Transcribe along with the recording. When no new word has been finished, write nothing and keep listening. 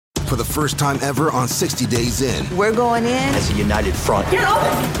For the first time ever on 60 Days In. We're going in as a united front. Get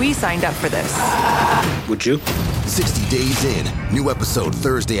open! We signed up for this. Would you? 60 Days In. New episode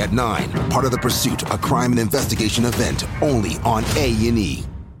Thursday at 9. Part of The Pursuit, a crime and investigation event. Only on A&E.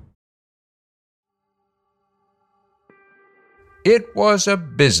 It was a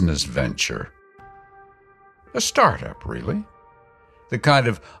business venture. A startup, really. The kind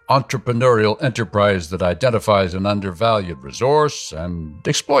of entrepreneurial enterprise that identifies an undervalued resource and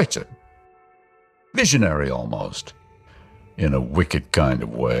exploits it. Visionary almost, in a wicked kind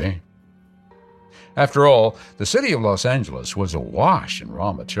of way. After all, the city of Los Angeles was awash in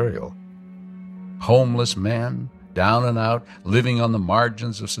raw material. Homeless men, down and out, living on the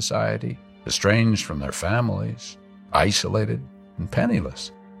margins of society, estranged from their families, isolated and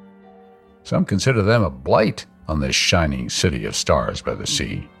penniless. Some consider them a blight on this shining city of stars by the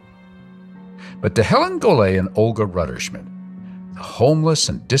sea. But to Helen Golay and Olga Rutterschmidt, the homeless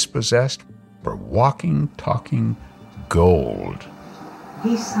and dispossessed were walking, talking gold.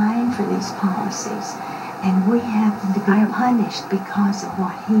 He signed for these policies, and we happened to be punished because of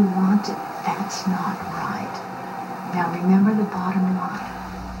what he wanted. That's not right. Now remember the bottom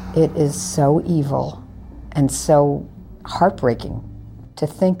line. It is so evil and so heartbreaking to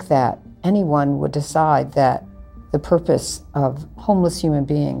think that anyone would decide that the purpose of homeless human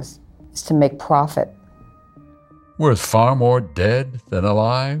beings is to make profit. Worth far more dead than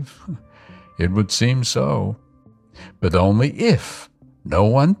alive? It would seem so. But only if no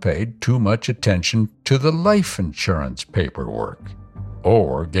one paid too much attention to the life insurance paperwork,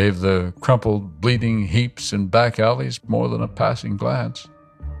 or gave the crumpled, bleeding heaps in back alleys more than a passing glance.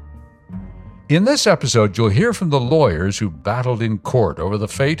 In this episode, you'll hear from the lawyers who battled in court over the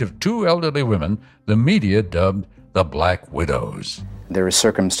fate of two elderly women the media dubbed the Black Widows. There is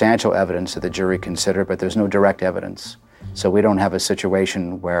circumstantial evidence that the jury considered, but there's no direct evidence. So we don't have a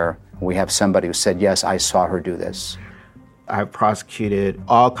situation where we have somebody who said, yes, I saw her do this. I've prosecuted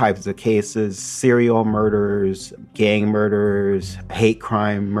all types of cases, serial murders, gang murders, hate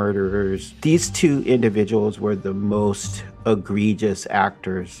crime murderers. These two individuals were the most egregious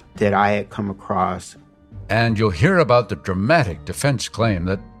actors that I had come across. And you'll hear about the dramatic defense claim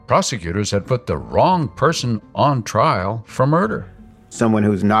that prosecutors had put the wrong person on trial for murder. Someone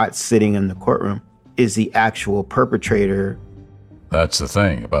who's not sitting in the courtroom is the actual perpetrator. That's the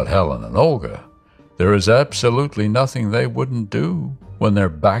thing about Helen and Olga. There is absolutely nothing they wouldn't do when their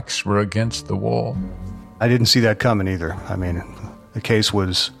backs were against the wall. I didn't see that coming either. I mean, the case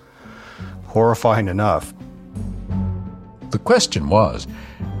was horrifying enough. The question was,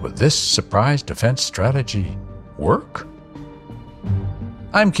 would this surprise defense strategy work?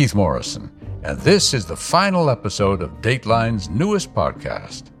 I'm Keith Morrison, and this is the final episode of Dateline's newest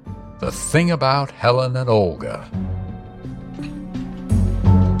podcast, The Thing About Helen and Olga.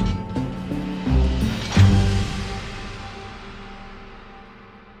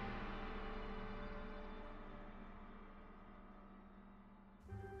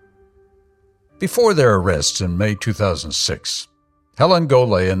 Before their arrests in May 2006, Helen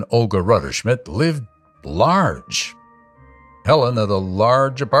Golay and Olga Rutterschmidt lived large. Helen had a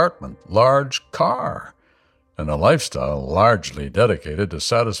large apartment, large car, and a lifestyle largely dedicated to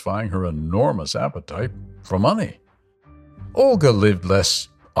satisfying her enormous appetite for money. Olga lived less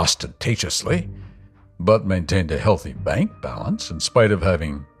ostentatiously, but maintained a healthy bank balance in spite of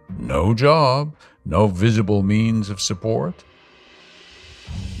having no job, no visible means of support.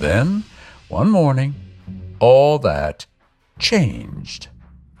 Then, one morning, all that changed.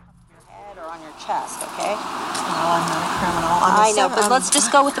 Head or on your chest, okay? No, I'm not a criminal. I know, but let's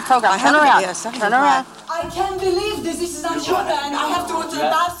just go with the program. Turn around. Turn around. I can't believe this. This is unhuman. I have to go to the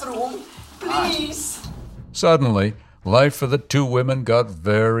bathroom. Please. Suddenly, life for the two women got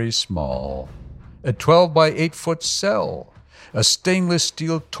very small. A 12 by 8 foot cell, a stainless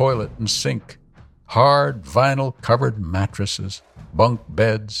steel toilet and sink, hard vinyl covered mattresses, bunk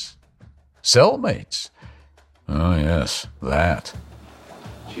beds, cellmates. Oh yes, that.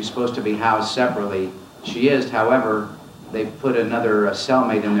 She's supposed to be housed separately. She is, however, they've put another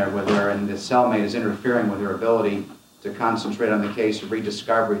cellmate in there with her, and the cellmate is interfering with her ability to concentrate on the case of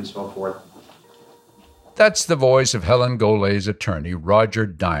rediscovery and so forth. That's the voice of Helen Golay's attorney, Roger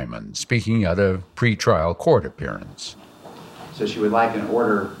Diamond, speaking at a pretrial court appearance. So she would like an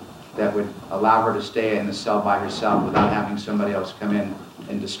order that would allow her to stay in the cell by herself without having somebody else come in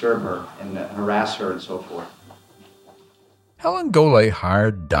and disturb her and harass her and so forth. Helen Golay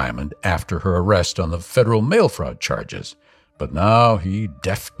hired Diamond after her arrest on the federal mail fraud charges, but now he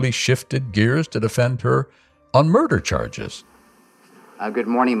deftly shifted gears to defend her on murder charges. Good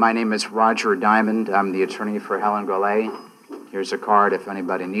morning. My name is Roger Diamond. I'm the attorney for Helen Golay. Here's a card if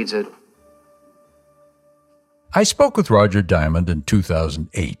anybody needs it. I spoke with Roger Diamond in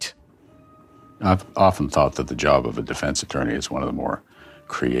 2008. I've often thought that the job of a defense attorney is one of the more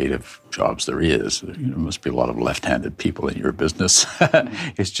creative jobs there is. There must be a lot of left-handed people in your business.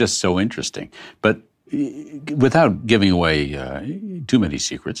 It's just so interesting. But without giving away too many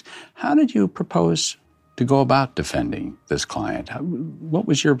secrets, how did you propose to go about defending this client? What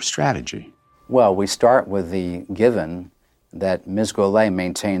was your strategy? Well, we start with the given that Ms. Golay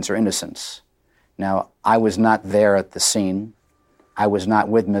maintains her innocence. Now, I was not there at the scene. I was not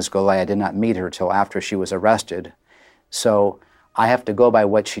with Ms. Golay. I did not meet her till after she was arrested. So I have to go by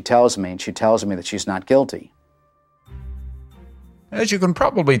what she tells me, and she tells me that she's not guilty. As you can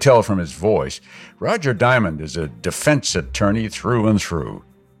probably tell from his voice, Roger Diamond is a defense attorney through and through,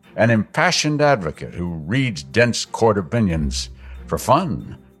 an impassioned advocate who reads dense court opinions for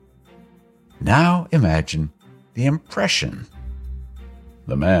fun. Now imagine the impression.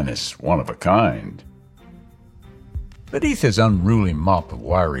 The man is one of a kind. Beneath his unruly mop of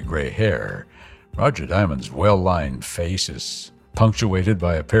wiry gray hair, Roger Diamond's well-lined face is punctuated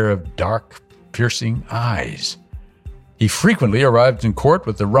by a pair of dark, piercing eyes. He frequently arrived in court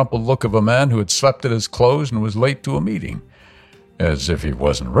with the rumpled look of a man who had slept in his clothes and was late to a meeting, as if he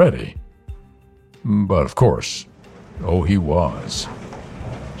wasn't ready. But of course, he was.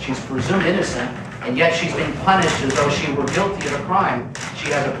 She's presumed innocent, and yet she's being punished as though she were guilty of a crime. She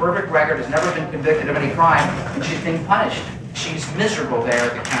has a perfect record, has never been convicted of any crime, and she's being punished. She's miserable there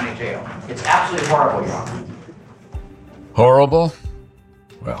at the county jail. It's absolutely horrible, Your Honor. Horrible?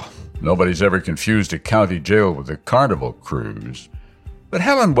 Well, nobody's ever confused a county jail with a carnival cruise. But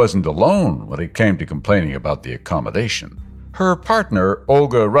Helen wasn't alone when it came to complaining about the accommodation. Her partner,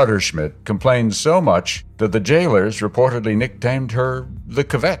 Olga Rutterschmidt, complained so much that the jailers reportedly nicknamed her the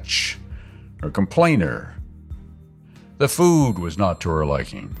Kvetch, or complainer. The food was not to her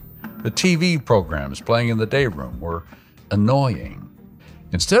liking. The TV programs playing in the day room were annoying.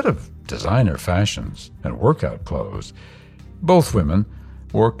 Instead of designer fashions and workout clothes, both women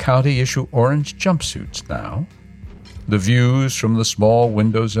wore county-issue orange jumpsuits now. The views from the small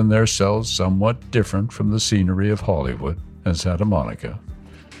windows in their cells somewhat different from the scenery of Hollywood and Santa Monica.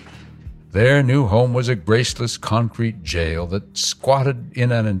 Their new home was a graceless concrete jail that squatted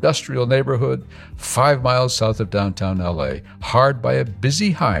in an industrial neighborhood 5 miles south of downtown L.A., hard by a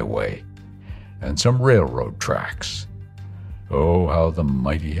busy highway and some railroad tracks. Oh, how the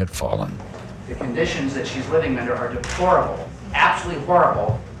mighty had fallen. The conditions that she's living under are deplorable, absolutely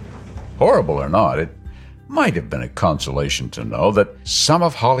horrible. Horrible or not, it might have been a consolation to know that some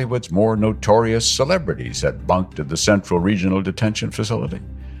of Hollywood's more notorious celebrities had bunked at the Central Regional Detention Facility.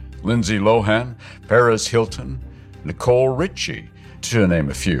 Lindsay Lohan, Paris Hilton, Nicole Richie, to name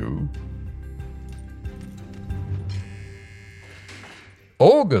a few.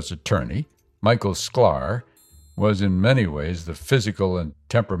 Olga's attorney, Michael Sklar, was in many ways the physical and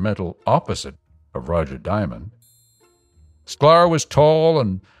temperamental opposite of Roger Diamond. Sklar was tall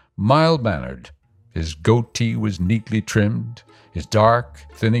and mild-mannered. His goatee was neatly trimmed, his dark,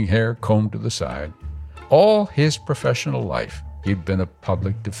 thinning hair combed to the side. All his professional life, he'd been a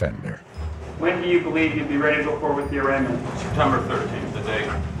public defender. When do you believe you'd be ready to go forward with the arraignment? September 13th, the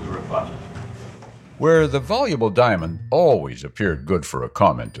day we requested. Where the voluble Diamond always appeared good for a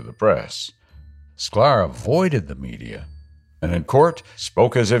comment to the press, Sklar avoided the media, and in court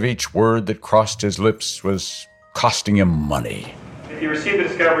spoke as if each word that crossed his lips was costing him money. If you receive the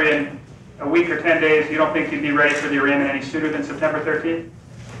discovery in a week or 10 days, you don't think you'd be ready for the arraignment any sooner than September 13th?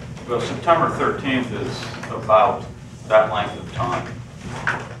 Well, September 13th is about that length of time.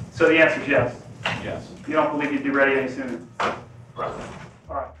 So the answer is yes? Yes. You don't believe you'd be ready any sooner? Right.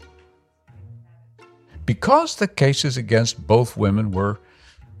 All right. Because the cases against both women were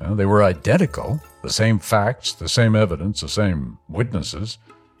identical, the same facts, the same evidence, the same witnesses,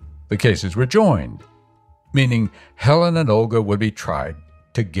 the cases were joined, meaning Helen and Olga would be tried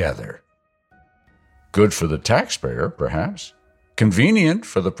together. Good for the taxpayer, perhaps. Convenient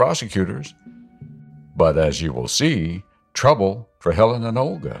for the prosecutors. But as you will see, trouble for Helen and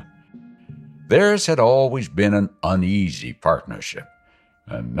Olga. Theirs had always been an uneasy partnership.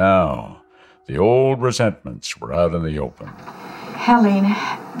 And now, the old resentments were out in the open. Helen,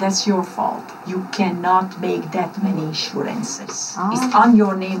 that's your fault. You cannot make that many insurances. It's on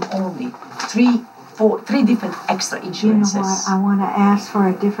your name only. Three different extra insurances. You know what? I want to ask for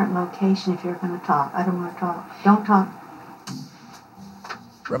a different location if you're going to talk. I don't want to talk. Don't talk.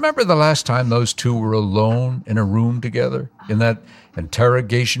 Remember the last time those two were alone in a room together? In that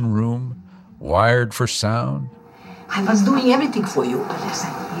interrogation room, wired for sound? I was doing everything for you. Listen,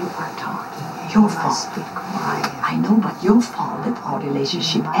 you are talking. Your fault. Be quiet. I know, but your fault that our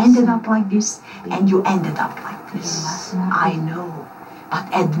relationship ended up like this, and you ended up like this. I know, but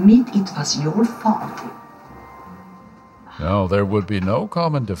admit it was your fault. No, there would be no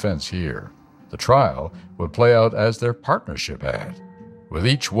common defense here. The trial would play out as their partnership had, with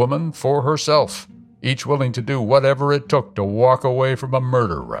each woman for herself, each willing to do whatever it took to walk away from a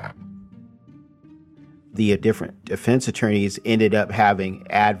murder rap. The different defense attorneys ended up having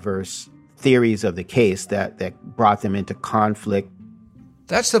adverse theories of the case that brought them into conflict.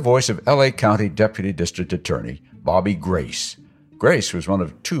 That's the voice of L.A. County Deputy District Attorney Bobby Grace. Grace was one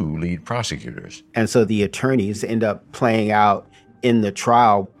of two lead prosecutors. And so the attorneys end up playing out in the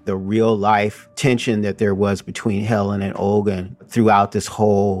trial the real-life tension that there was between Helen and Olga throughout this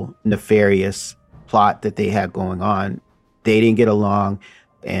whole nefarious plot that they had going on. They didn't get along,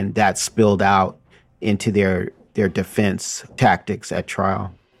 and that spilled out into their defense tactics at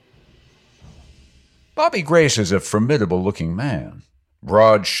trial. Bobby Grace is a formidable-looking man.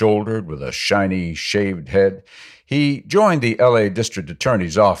 Broad-shouldered with a shiny, shaved head, he joined the L.A. District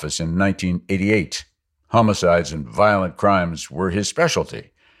Attorney's office in 1988. Homicides and violent crimes were his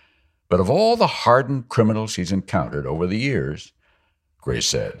specialty. But of all the hardened criminals he's encountered over the years, Grace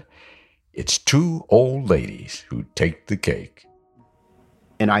said, it's two old ladies who take the cake.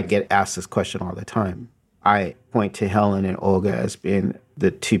 And I get asked this question all the time. I point to Helen and Olga as being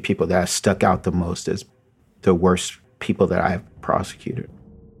the two people that stuck out the most as the worst people that I've prosecuted.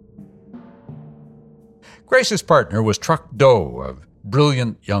 Grace's partner was Truck Doe, a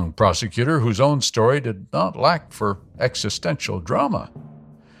brilliant young prosecutor whose own story did not lack for existential drama.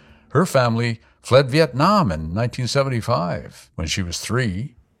 Her family fled Vietnam in 1975 when she was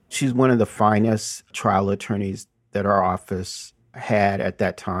 3. She's one of the finest trial attorneys that our office had at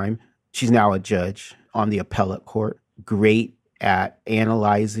that time. She's now a judge on the appellate court. Great at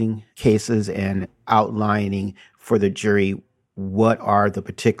analyzing cases and outlining for the jury what are the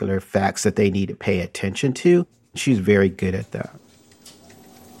particular facts that they need to pay attention to. She's very good at that.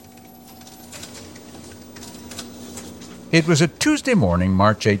 It was a Tuesday morning,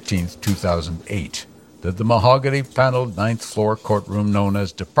 March 18, 2008, that the mahogany-paneled 9th floor courtroom known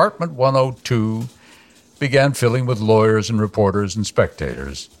as Department 102 began filling with lawyers and reporters and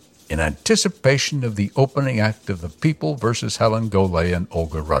spectators in anticipation of the opening act of the People versus Helen Golay and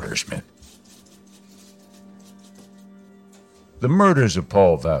Olga Ruddersmith. The murders of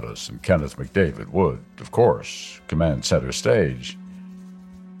Paul Vados and Kenneth McDavid would, of course, command center stage.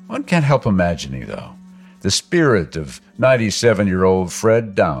 One can't help imagining, though, the spirit of 97-year-old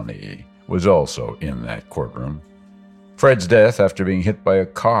Fred Downey was also in that courtroom. Fred's death after being hit by a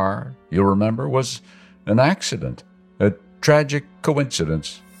car, you'll remember, was an accident, a tragic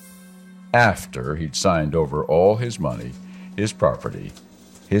coincidence. After he'd signed over all his money, his property,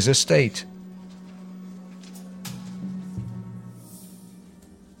 his estate.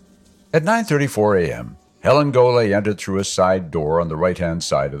 At 9:34 a.m., Helen Golay entered through a side door on the right-hand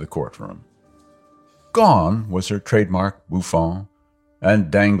side of the courtroom. Gone was her trademark bouffant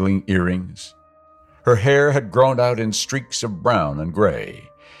and dangling earrings. Her hair had grown out in streaks of brown and gray.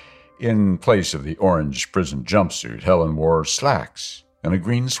 In place of the orange prison jumpsuit, Helen wore slacks and a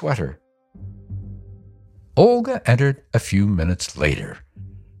green sweater. Olga entered a few minutes later,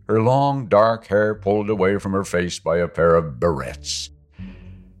 her long, dark hair pulled away from her face by a pair of barrettes.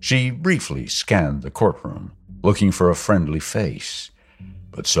 She briefly scanned the courtroom, looking for a friendly face,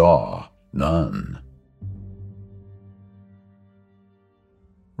 but saw none.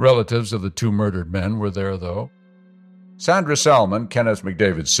 Relatives of the two murdered men were there, though. Sandra Salmon, Kenneth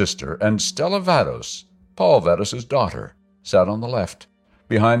McDavid's sister, and Stella Vados, Paul Vados' daughter, sat on the left,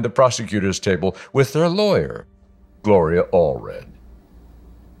 behind the prosecutor's table with their lawyer, Gloria Allred.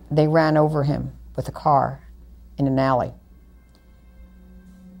 They ran over him with a car in an alley,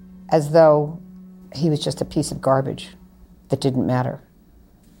 as though he was just a piece of garbage that didn't matter.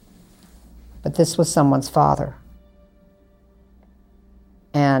 But this was someone's father.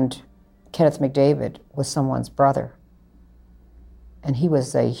 And Kenneth McDavid was someone's brother. And he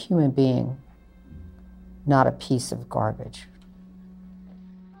was a human being, not a piece of garbage.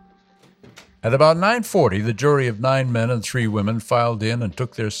 At about 9:40, the jury of 9 men and 3 women filed in and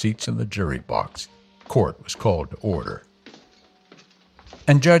took their seats in the jury box. Court was called to order.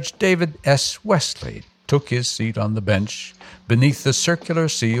 And Judge David S. Wesley took his seat on the bench beneath the circular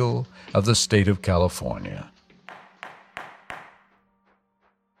seal of the state of California.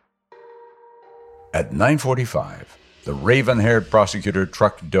 At 9:45, the raven-haired prosecutor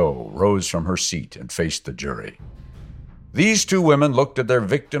Truck Doe rose from her seat and faced the jury. These 2 women looked at their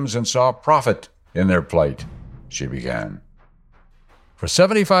victims and saw profit in their plight, she began. For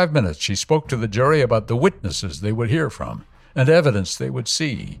 75 minutes, she spoke to the jury about the witnesses they would hear from and evidence they would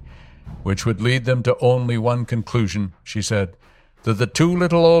see, which would lead them to only one conclusion, she said, that the two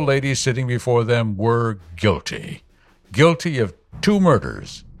little old ladies sitting before them were guilty of 2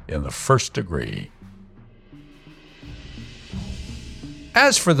 murders in the first degree.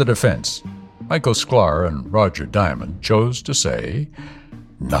 As for the defense, Michael Sklar and Roger Diamond chose to say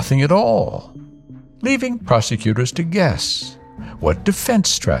nothing at all, leaving prosecutors to guess what defense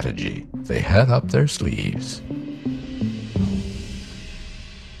strategy they had up their sleeves.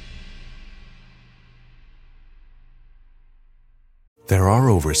 There are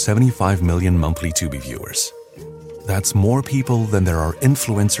over 75 million monthly Tubi viewers. That's more people than there are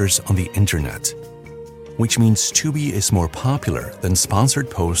influencers on the internet, which means Tubi is more popular than sponsored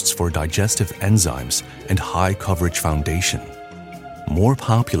posts for digestive enzymes and high coverage foundation. More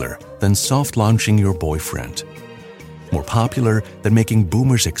popular than soft launching your boyfriend. More popular than making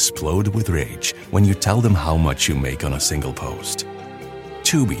boomers explode with rage when you tell them how much you make on a single post.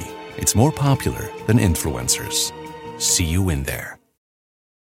 Tubi, it's more popular than influencers. See you in there.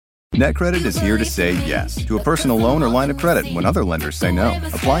 NetCredit is here to say yes to a personal loan or line of credit when other lenders say no.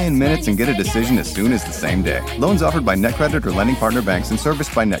 Apply in minutes and get a decision as soon as the same day. Loans offered by NetCredit or lending partner banks and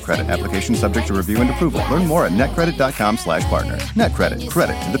serviced by NetCredit. Application subject to review and approval. Learn more at netcredit.com/partner. NetCredit.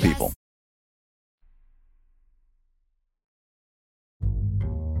 Credit to the people.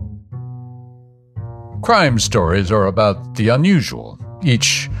 Crime stories are about the unusual,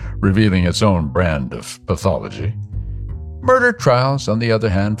 each revealing its own brand of pathology. Murder trials, on the other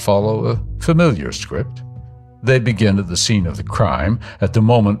hand, follow a familiar script. They begin at the scene of the crime, at the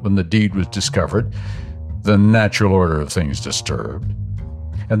moment when the deed was discovered, the natural order of things disturbed.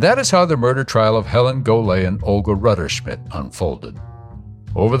 And that is how the murder trial of Helen Golay and Olga Rutterschmidt unfolded.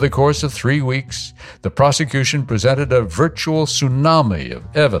 Over the course of 3 weeks, the prosecution presented a virtual tsunami of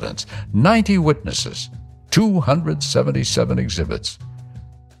evidence, 90 witnesses, 277 exhibits.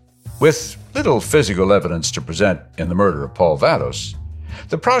 With little physical evidence to present in the murder of Paul Vados,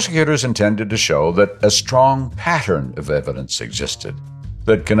 the prosecutors intended to show that a strong pattern of evidence existed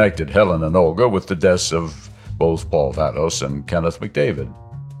that connected Helen and Olga with the deaths of both Paul Vados and Kenneth McDavid.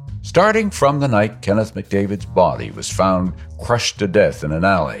 Starting from the night Kenneth McDavid's body was found crushed to death in an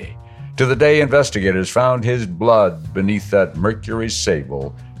alley, to the day investigators found his blood beneath that Mercury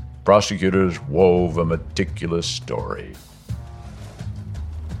sable, prosecutors wove a meticulous story.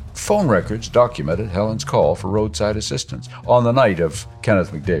 Phone records documented Helen's call for roadside assistance on the night of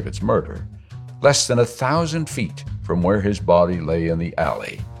Kenneth McDavid's murder, less than 1,000 feet from where his body lay in the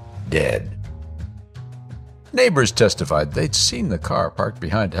alley, dead. Neighbors testified they'd seen the car parked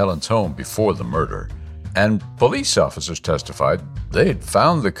behind Helen's home before the murder, and police officers testified they'd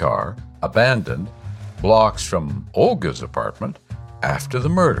found the car, abandoned, blocks from Olga's apartment after the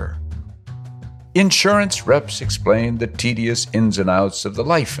murder. Insurance reps explained the tedious ins and outs of the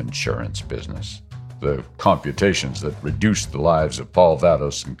life insurance business, the computations that reduced the lives of Paul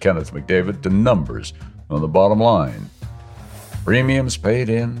Vados and Kenneth McDavid to numbers on the bottom line. Premiums paid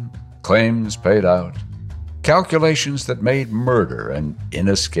in, claims paid out, calculations that made murder an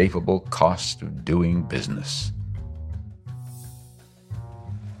inescapable cost of doing business.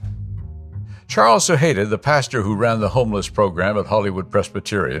 Charles Ojeda, the pastor who ran the homeless program at Hollywood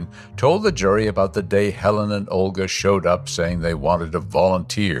Presbyterian, told the jury about the day Helen and Olga showed up saying they wanted to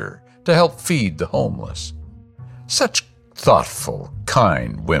volunteer to help feed the homeless. Such thoughtful,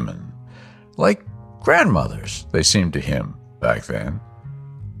 kind women. Like grandmothers, they seemed to him back then.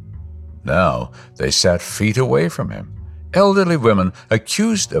 Now they sat feet away from him. Elderly women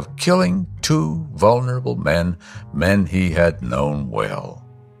accused of killing 2 vulnerable men he had known well.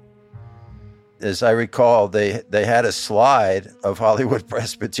 As I recall, they had a slide of Hollywood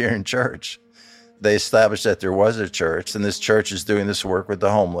Presbyterian Church. They established that there was a church, and this church is doing this work with the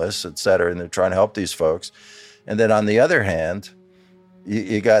homeless, et cetera, and they're trying to help these folks. And then on the other hand,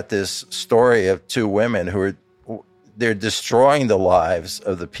 you got this story of 2 women who they're destroying the lives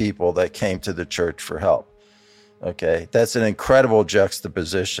of the people that came to the church for help. Okay, that's an incredible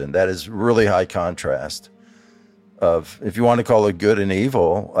juxtaposition. That is really high contrast of, if you want to call it good and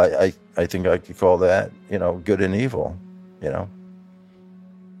evil, I think I could call that, good and evil, And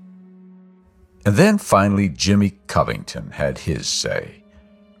then finally, Jimmy Covington had his say.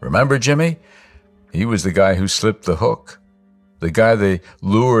 Remember Jimmy? He was the guy who slipped the hook. The guy they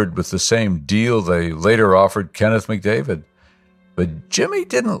lured with the same deal they later offered Kenneth McDavid. But Jimmy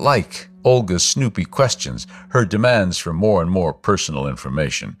didn't like Olga's snoopy questions, her demands for more and more personal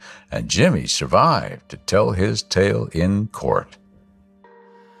information, and Jimmy survived to tell his tale in court.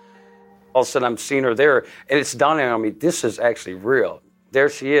 All of a sudden I'm seeing her there, and it's dawning on me, this is actually real. there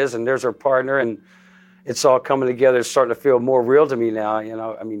she is, and there's her partner, and it's all coming together. It's starting to feel more real to me now,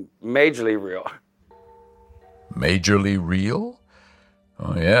 majorly real. Majorly real?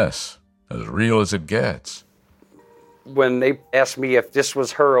 Oh, yes, as real as it gets. When they asked me if this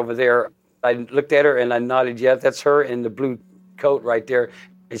was her over there, I looked at her and I nodded, yeah, that's her in the blue coat right there.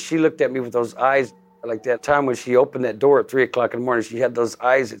 And she looked at me with those eyes, like that time when she opened that door at 3 o'clock in the morning, she had those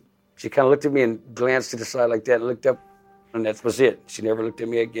eyes. She kind of looked at me and glanced to the side like that and looked up, and that was it. She never looked at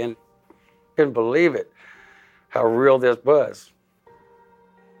me again. Couldn't believe it, how real this was.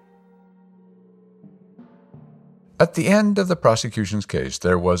 At the end of the prosecution's case,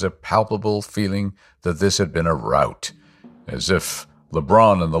 there was a palpable feeling that this had been a rout, as if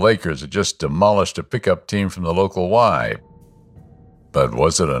LeBron and the Lakers had just demolished a pickup team from the local Y. But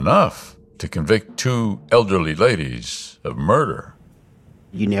was it enough to convict two elderly ladies of murder?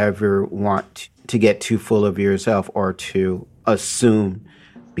 You never want to get too full of yourself or to assume,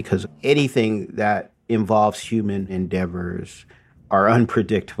 because anything that involves human endeavors are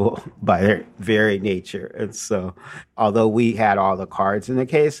unpredictable by their very nature. And so, although we had all the cards in the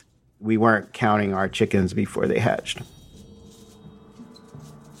case, we weren't counting our chickens before they hatched.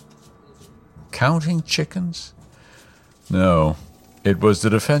 Counting chickens? No, it was the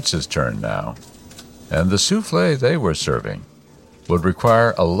defense's turn now. And the souffle they were serving would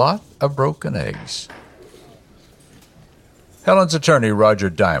require a lot of broken eggs. Helen's attorney, Roger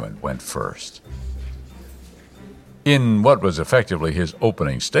Diamond, went first. In what was effectively his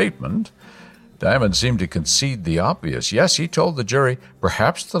opening statement, Diamond seemed to concede the obvious. Yes, he told the jury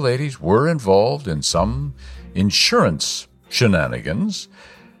perhaps the ladies were involved in some insurance shenanigans,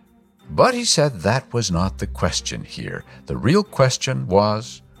 but he said that was not the question here. The real question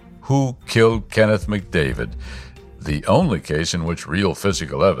was, who killed Kenneth McDavid, the only case in which real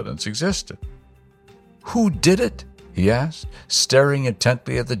physical evidence existed? Who did it? He asked, staring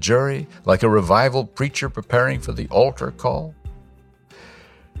intently at the jury like a revival preacher preparing for the altar call.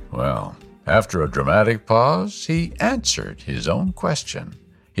 Well, after a dramatic pause, he answered his own question,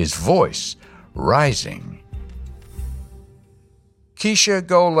 his voice rising. Keisha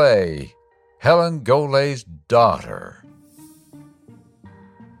Golay, Helen Golay's daughter.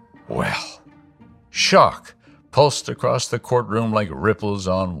 Well, shock pulsed across the courtroom like ripples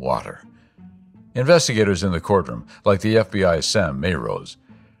on water. Investigators in the courtroom, like the FBI's Sam Mayrose,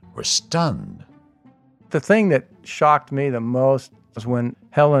 were stunned. The thing that shocked me the most was when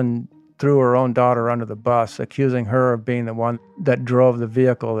Helen threw her own daughter under the bus, accusing her of being the one that drove the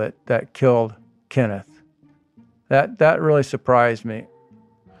vehicle that killed Kenneth. That really surprised me.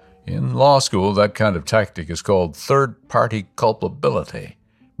 In law school, that kind of tactic is called third-party culpability.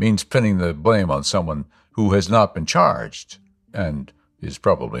 Means pinning the blame on someone who has not been charged and is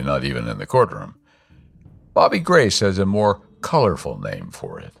probably not even in the courtroom. Bobby Grace has a more colorful name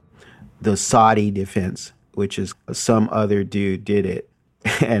for it. The Saudi defense, which is some other dude did it.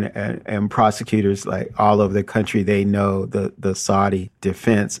 And prosecutors like all over the country, they know the Saudi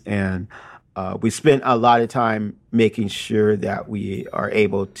defense. And we spent a lot of time making sure that we are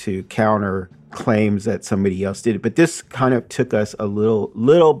able to counter claims that somebody else did it. But this kind of took us a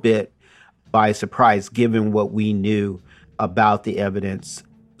little bit by surprise, given what we knew about the evidence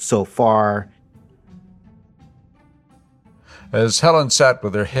so far. As Helen sat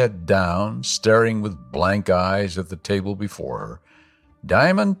with her head down, staring with blank eyes at the table before her,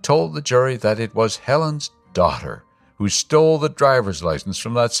 Diamond told the jury that it was Helen's daughter who stole the driver's license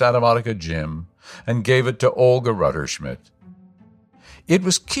from that Santa Monica gym and gave it to Olga Rutterschmidt. It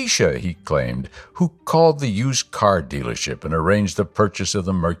was Keisha, he claimed, who called the used car dealership and arranged the purchase of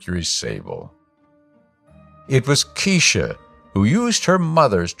the Mercury Sable. It was Keisha who used her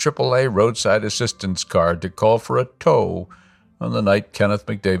mother's AAA roadside assistance card to call for a tow on the night Kenneth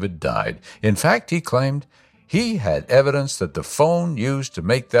McDavid died. In fact, he claimed he had evidence that the phone used to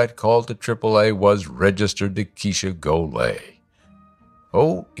make that call to AAA was registered to Keisha Golay.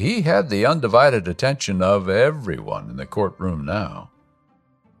 Oh, he had the undivided attention of everyone in the courtroom now.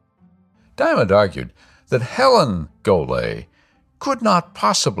 Diamond argued that Helen Golay could not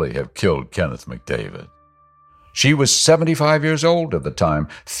possibly have killed Kenneth McDavid. She was 75 years old at the time,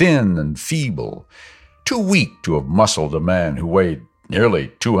 thin and feeble, too weak to have muscled a man who weighed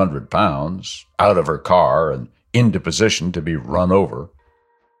nearly 200 pounds out of her car and into position to be run over.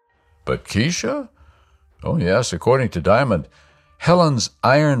 But Keisha? Oh yes, according to Diamond, Helen's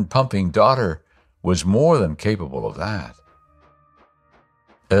iron-pumping daughter was more than capable of that.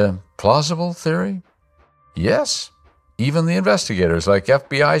 A plausible theory? Yes. Even the investigators like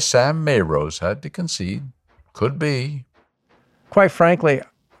FBI Sam Mayrose had to concede. Could be. Quite frankly,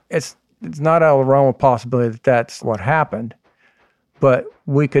 it's not out of the realm of possibility that that's what happened. But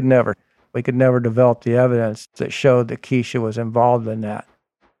we could never develop the evidence that showed that Keisha was involved in that.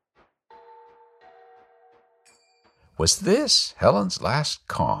 Was this Helen's last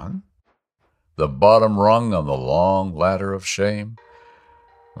con? The bottom rung on the long ladder of shame?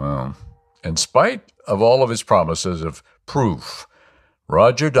 Well, in spite of all of his promises of proof,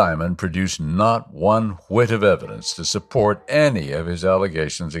 Roger Diamond produced not one whit of evidence to support any of his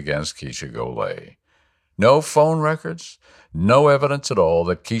allegations against Keisha Golay. No phone records, no evidence at all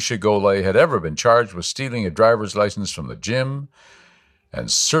that Keisha Golay had ever been charged with stealing a driver's license from the gym, and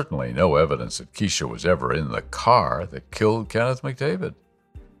certainly no evidence that Keisha was ever in the car that killed Kenneth McDavid.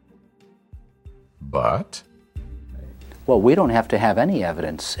 But well, we don't have to have any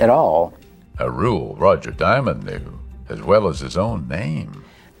evidence at all. A rule Roger Diamond knew, as well as his own name.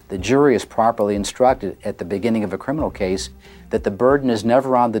 The jury is properly instructed at the beginning of a criminal case that the burden is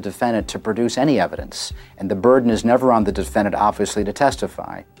never on the defendant to produce any evidence, and the burden is never on the defendant, obviously, to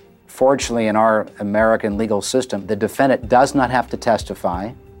testify. Fortunately, in our American legal system, the defendant does not have to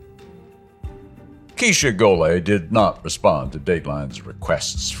testify. Keisha Golay did not respond to Dateline's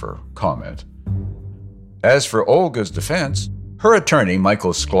requests for comment. As for Olga's defense, her attorney,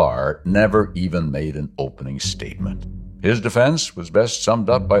 Michael Sklar, never even made an opening statement. His defense was best summed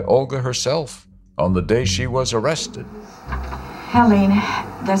up by Olga herself on the day she was arrested. Helen,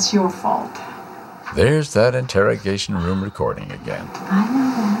 that's your fault. There's that interrogation room recording again. I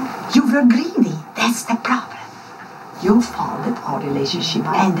know that. You were greedy. That's the problem. Your fault that our relationship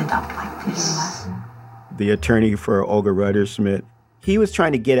ended up like this. The attorney for Olga Rudder-Smith, he was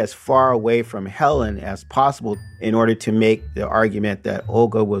trying to get as far away from Helen as possible in order to make the argument that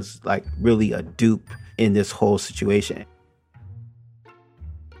Olga was like really a dupe in this whole situation.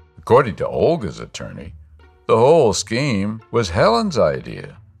 According to Olga's attorney, the whole scheme was Helen's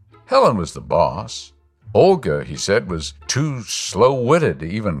idea. Helen was the boss. Olga, he said, was too slow-witted to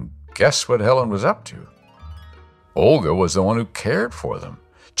even guess what Helen was up to. Olga was the one who cared for them,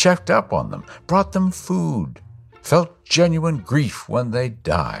 checked up on them, brought them food, felt genuine grief when they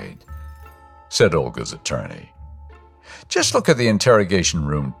died, said Olga's attorney. Just look at the interrogation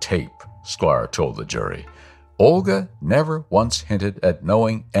room tape, Sklar told the jury. Olga never once hinted at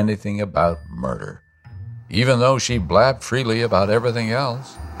knowing anything about murder, even though she blabbed freely about everything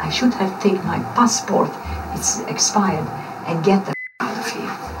else. I should have taken my passport, it's expired, and get the out of here.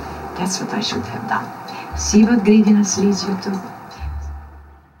 That's what I should have done. See what greediness leads you to.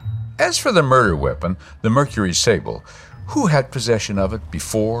 As for the murder weapon, the Mercury Sable, who had possession of it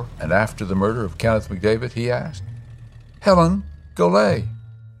before and after the murder of Kenneth McDavid, he asked. Helen Golay.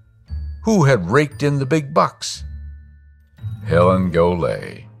 Who had raked in the big bucks? Helen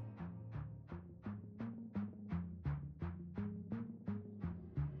Golay.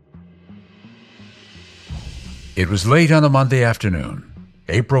 It was late on a Monday afternoon,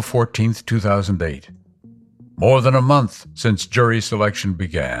 April 14th, 2008. More than a month since jury selection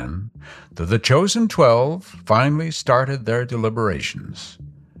began, the chosen 12 finally started their deliberations.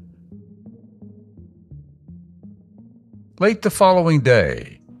 Late the following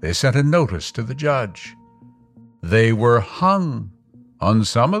day, they sent a notice to the judge. They were hung on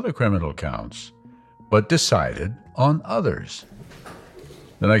some of the criminal counts, but decided on others.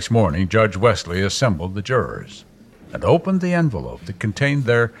 The next morning, Judge Wesley assembled the jurors and opened the envelope that contained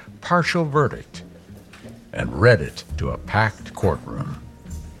their partial verdict and read it to a packed courtroom.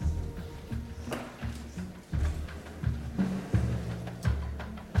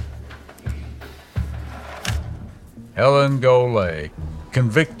 Helen Golay,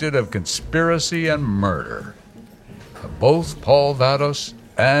 convicted of conspiracy and murder of both Paul Vados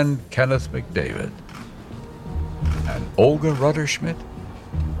and Kenneth McDavid. And Olga Rudder-Smith?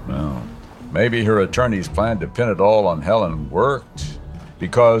 Well, maybe her attorneys planned to pin it all on Helen worked,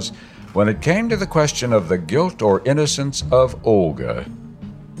 because when it came to the question of the guilt or innocence of Olga,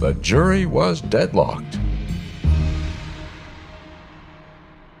 the jury was deadlocked.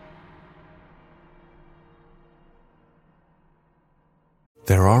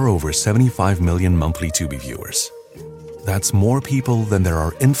 There are over 75 million monthly Tubi viewers. That's more people than there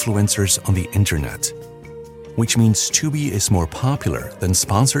are influencers on the internet. Which means Tubi is more popular than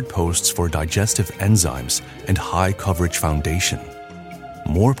sponsored posts for digestive enzymes and high coverage foundation.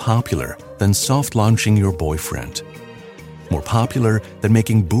 More popular than soft launching your boyfriend. More popular than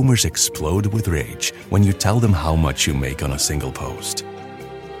making boomers explode with rage when you tell them how much you make on a single post.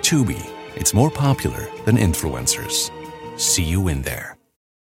 Tubi, it's more popular than influencers. See you in there.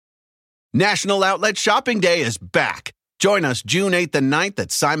 National Outlet Shopping Day is back. Join us June 8th and 9th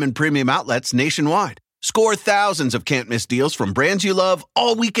at Simon Premium Outlets nationwide. Score thousands of can't-miss deals from brands you love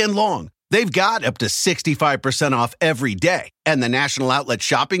all weekend long. They've got up to 65% off every day, and the National Outlet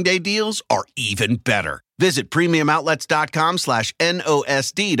Shopping Day deals are even better. Visit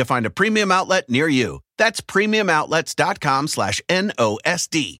premiumoutlets.com/NOSD to find a premium outlet near you. That's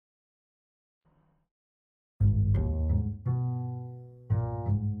premiumoutlets.com/NOSD.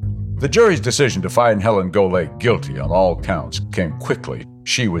 The jury's decision to find Helen Golay guilty on all counts came quickly.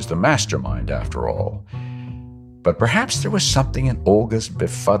 She was the mastermind, after all. But perhaps there was something in Olga's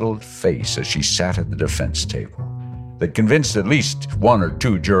befuddled face as she sat at the defense table that convinced at least one or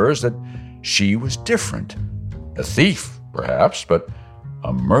two jurors that she was different. A thief, perhaps, but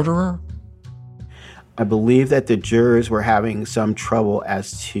a murderer? I believe that the jurors were having some trouble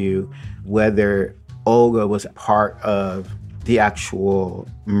as to whether Olga was part of the actual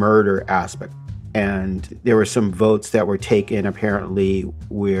murder aspect. And there were some votes that were taken, apparently,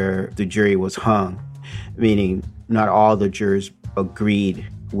 where the jury was hung, meaning not all the jurors agreed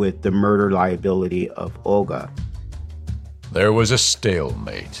with the murder liability of Olga. There was a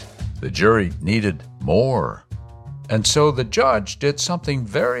stalemate. The jury needed more. And so the judge did something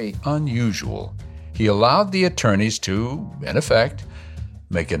very unusual. He allowed the attorneys to, in effect,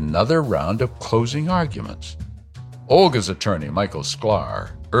 make another round of closing arguments. Olga's attorney, Michael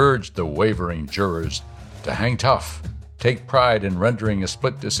Sklar, urged the wavering jurors to hang tough, take pride in rendering a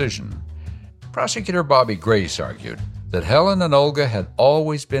split decision. Prosecutor Bobby Grace argued that Helen and Olga had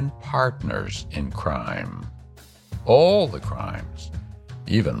always been partners in crime. All the crimes,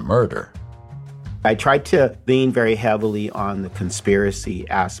 even murder. I tried to lean very heavily on the conspiracy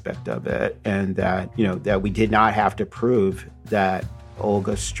aspect of it, and that, that we did not have to prove that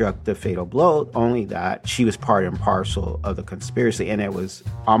Olga struck the fatal blow, only that she was part and parcel of the conspiracy, and it was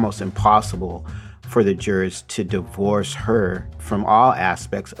almost impossible for the jurors to divorce her from all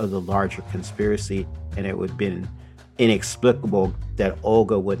aspects of the larger conspiracy, and it would have been inexplicable that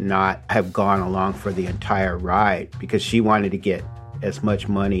Olga would not have gone along for the entire ride because she wanted to get as much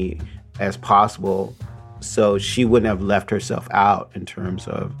money as possible, so she wouldn't have left herself out in terms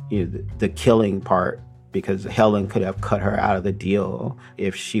of the killing part, because Helen could have cut her out of the deal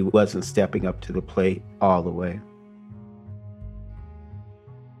if she wasn't stepping up to the plate all the way.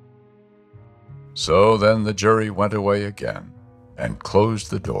 So then the jury went away again and closed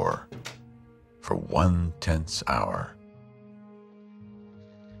the door for one tense hour.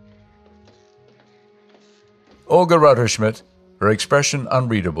 Olga Rutterschmidt, her expression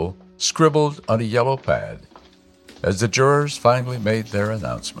unreadable, scribbled on a yellow pad as the jurors finally made their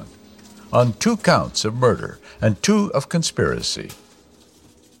announcement. On 2 counts of murder and 2 of conspiracy.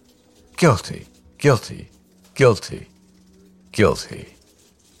 Guilty, guilty, guilty, guilty.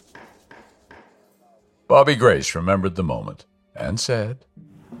 Bobby Grace remembered the moment and said,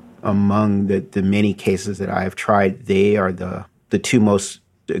 among the many cases that I've tried, they are the 2 most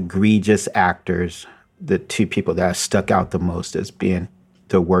egregious actors, the 2 people that have stuck out the most as being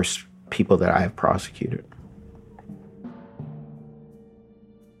the worst people that I have prosecuted.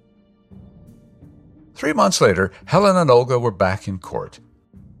 3 months later, Helen and Olga were back in court,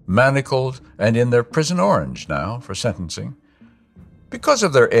 manacled and in their prison orange now for sentencing. Because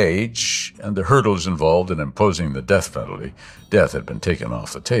of their age and the hurdles involved in imposing the death penalty, death had been taken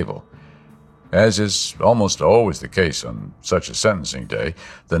off the table. As is almost always the case on such a sentencing day,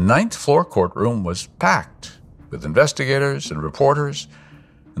 the 9th floor courtroom was packed with investigators and reporters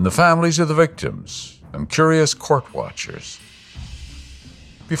and the families of the victims and curious court watchers.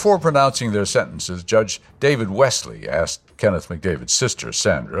 Before pronouncing their sentences, Judge David Wesley asked Kenneth McDavid's sister,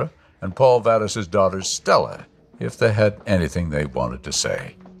 Sandra, and Paul Vados' daughter, Stella, if they had anything they wanted to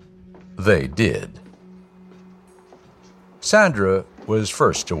say. They did. Sandra was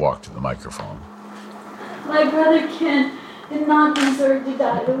first to walk to the microphone. My brother Ken did not deserve to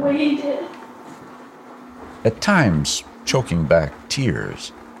die the way he did. At times, choking back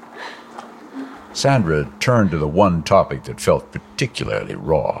tears, Sandra turned to the one topic that felt particularly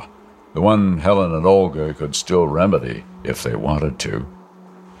raw, the one Helen and Olga could still remedy if they wanted to.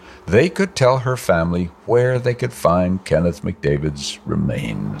 They could tell her family where they could find Kenneth McDavid's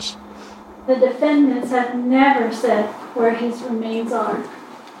remains. The defendants have never said where his remains are.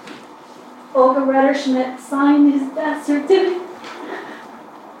 Olga Rutterschmidt signed his death certificate,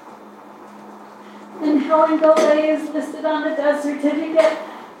 and Helen Golay is listed on the death certificate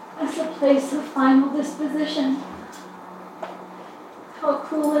as the place of final disposition. How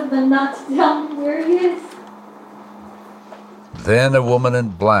cruel of them not to tell me where he is. Then a woman in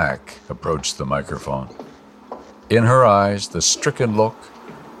black approached the microphone. In her eyes, the stricken look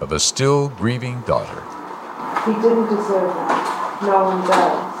of a still grieving daughter. He didn't deserve that. No one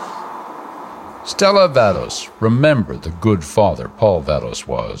does. Stella Vados remembered the good father Paul Vados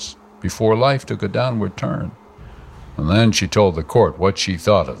was. before life took a downward turn. And then she told the court what she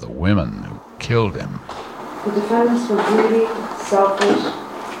thought of the women who killed him. The defendants were greedy, selfish.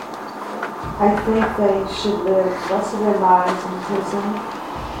 I think they should live the rest of their lives in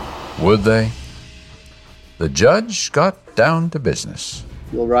prison. Would they? The judge got down to business.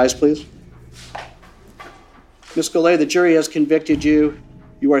 You'll rise, please. Ms. Golay, the jury has convicted you.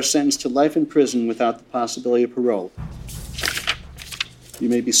 You are sentenced to life in prison without the possibility of parole. You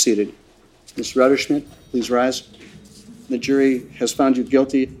may be seated. Ms. Rutterschmidt, please rise. The jury has found you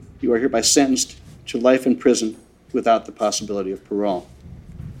guilty. You are hereby sentenced to life in prison without the possibility of parole.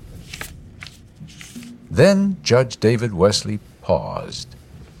 Then Judge David Wesley paused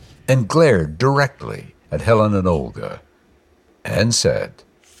and glared directly at Helen and Olga and said,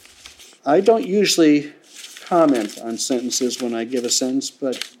 I don't usually comment on sentences when I give a sentence,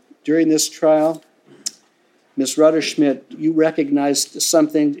 but during this trial, Ms. Rutterschmidt, you recognized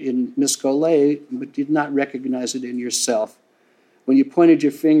something in Ms. Golay, but did not recognize it in yourself. When you pointed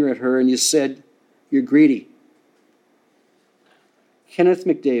your finger at her and you said, you're greedy. Kenneth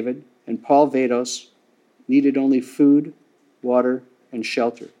McDavid and Paul Vados needed only food, water, and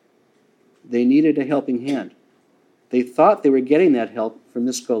shelter. They needed a helping hand. They thought they were getting that help from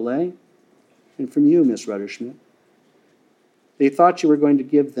Ms. Golay and from you, Ms. Rutterschmidt. They thought you were going to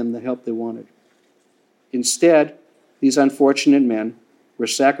give them the help they wanted. Instead, these unfortunate men were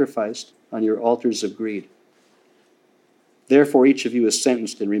sacrificed on your altars of greed. Therefore, each of you is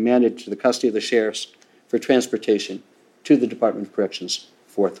sentenced and remanded to the custody of the sheriffs for transportation to the Department of Corrections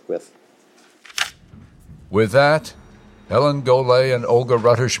forthwith. With that, Helen Golay and Olga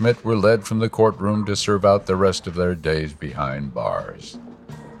Rutterschmidt were led from the courtroom to serve out the rest of their days behind bars.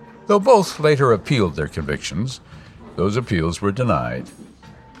 Though both later appealed their convictions, those appeals were denied.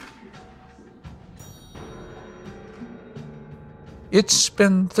 It's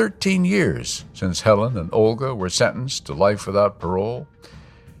been 13 years since Helen and Olga were sentenced to life without parole.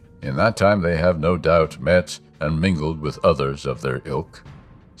 In that time, they have no doubt met and mingled with others of their ilk.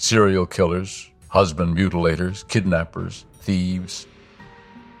 Serial killers, husband mutilators, kidnappers, thieves.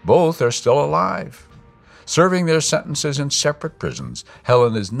 Both are still alive, serving their sentences in separate prisons.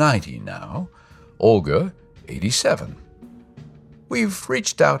 Helen is 90 now, Olga 87. We've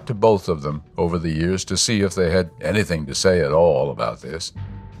reached out to both of them over the years to see if they had anything to say at all about this.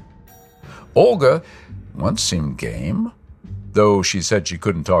 Olga once seemed game, though she said she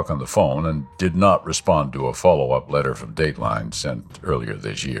couldn't talk on the phone and did not respond to a follow-up letter from Dateline sent earlier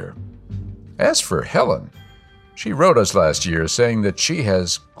this year. As for Helen, she wrote us last year saying that she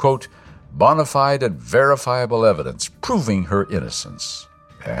has, quote, bona fide and verifiable evidence proving her innocence.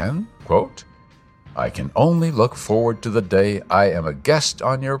 And, quote, I can only look forward to the day I am a guest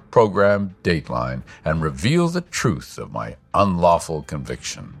on your program, Dateline, and reveal the truth of my unlawful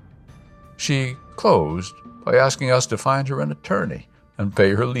conviction. She closed by asking us to find her an attorney and pay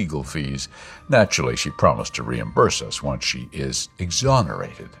her legal fees. Naturally, she promised to reimburse us once she is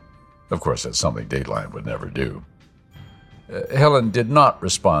exonerated. Of course, that's something Dateline would never do. Helen did not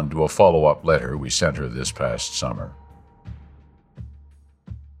respond to a follow-up letter we sent her this past summer.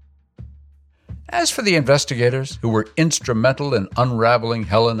 As for the investigators who were instrumental in unraveling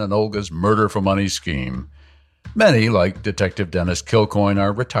Helen and Olga's murder-for-money scheme, many, like Detective Dennis Kilcoyne,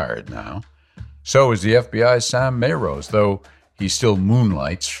 are retired now. So is the FBI's Sam Mayrose, though he still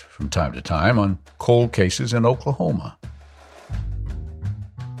moonlights from time to time on cold cases in Oklahoma.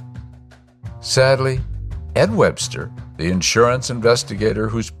 Sadly, Ed Webster, the insurance investigator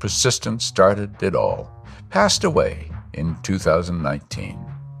whose persistence started it all, passed away in 2019.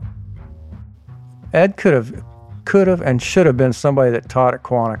 Ed could have and should have been somebody that taught at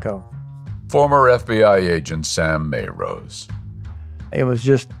Quantico. Former FBI agent Sam Mayrose. It was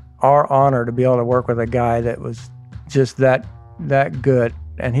just our honor to be able to work with a guy that was just that good.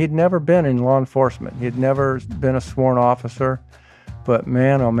 And he'd never been in law enforcement. He'd never been a sworn officer. But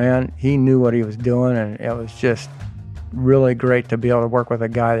man, oh man, he knew what he was doing, and it was just really great to be able to work with a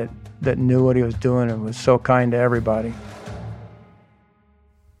guy that knew what he was doing and was so kind to everybody.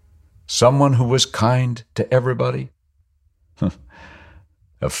 Someone who was kind to everybody?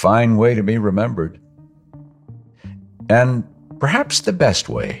 A fine way to be remembered. And perhaps the best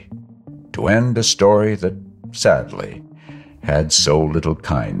way to end a story that, sadly, had so little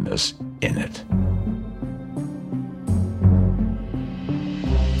kindness in it.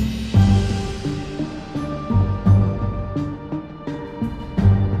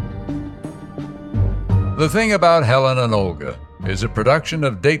 The Thing About Helen and Olga is a production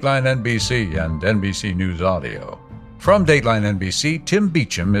of Dateline NBC and NBC News Audio. From Dateline NBC, Tim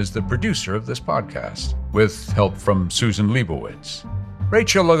Beecham is the producer of this podcast, with help from Susan Leibowitz.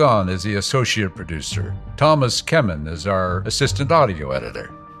 Rachel Lagon is the associate producer. Thomas Kemen is our assistant audio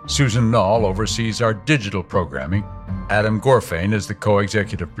editor. Susan Nall oversees our digital programming. Adam Gorfain is the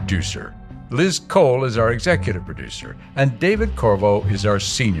co-executive producer. Liz Cole is our executive producer. And David Corvo is our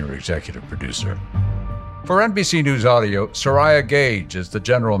senior executive producer. For NBC News Audio, Soraya Gage is the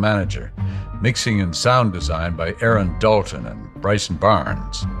general manager. Mixing and sound design by Aaron Dalton and Bryson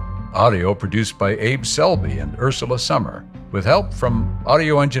Barnes. Audio produced by Abe Selby and Ursula Summer, with help from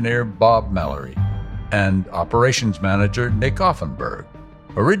audio engineer Bob Mallory and operations manager Nick Offenberg.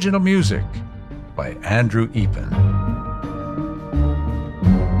 Original music by Andrew Epen.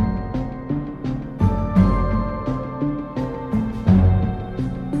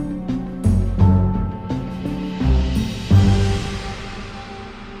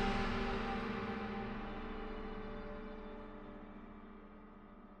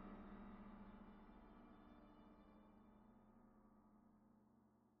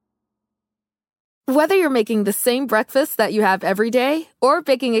 Whether you're making the same breakfast that you have every day or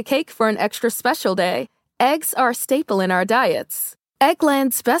baking a cake for an extra special day, eggs are a staple in our diets.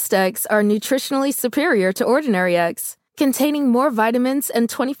 Eggland's Best Eggs are nutritionally superior to ordinary eggs, containing more vitamins and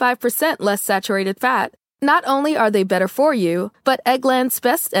 25% less saturated fat. Not only are they better for you, but Eggland's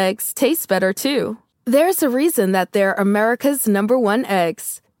Best Eggs taste better too. There's a reason that they're America's #1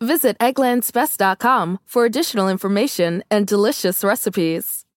 eggs. Visit egglandsbest.com for additional information and delicious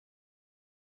recipes.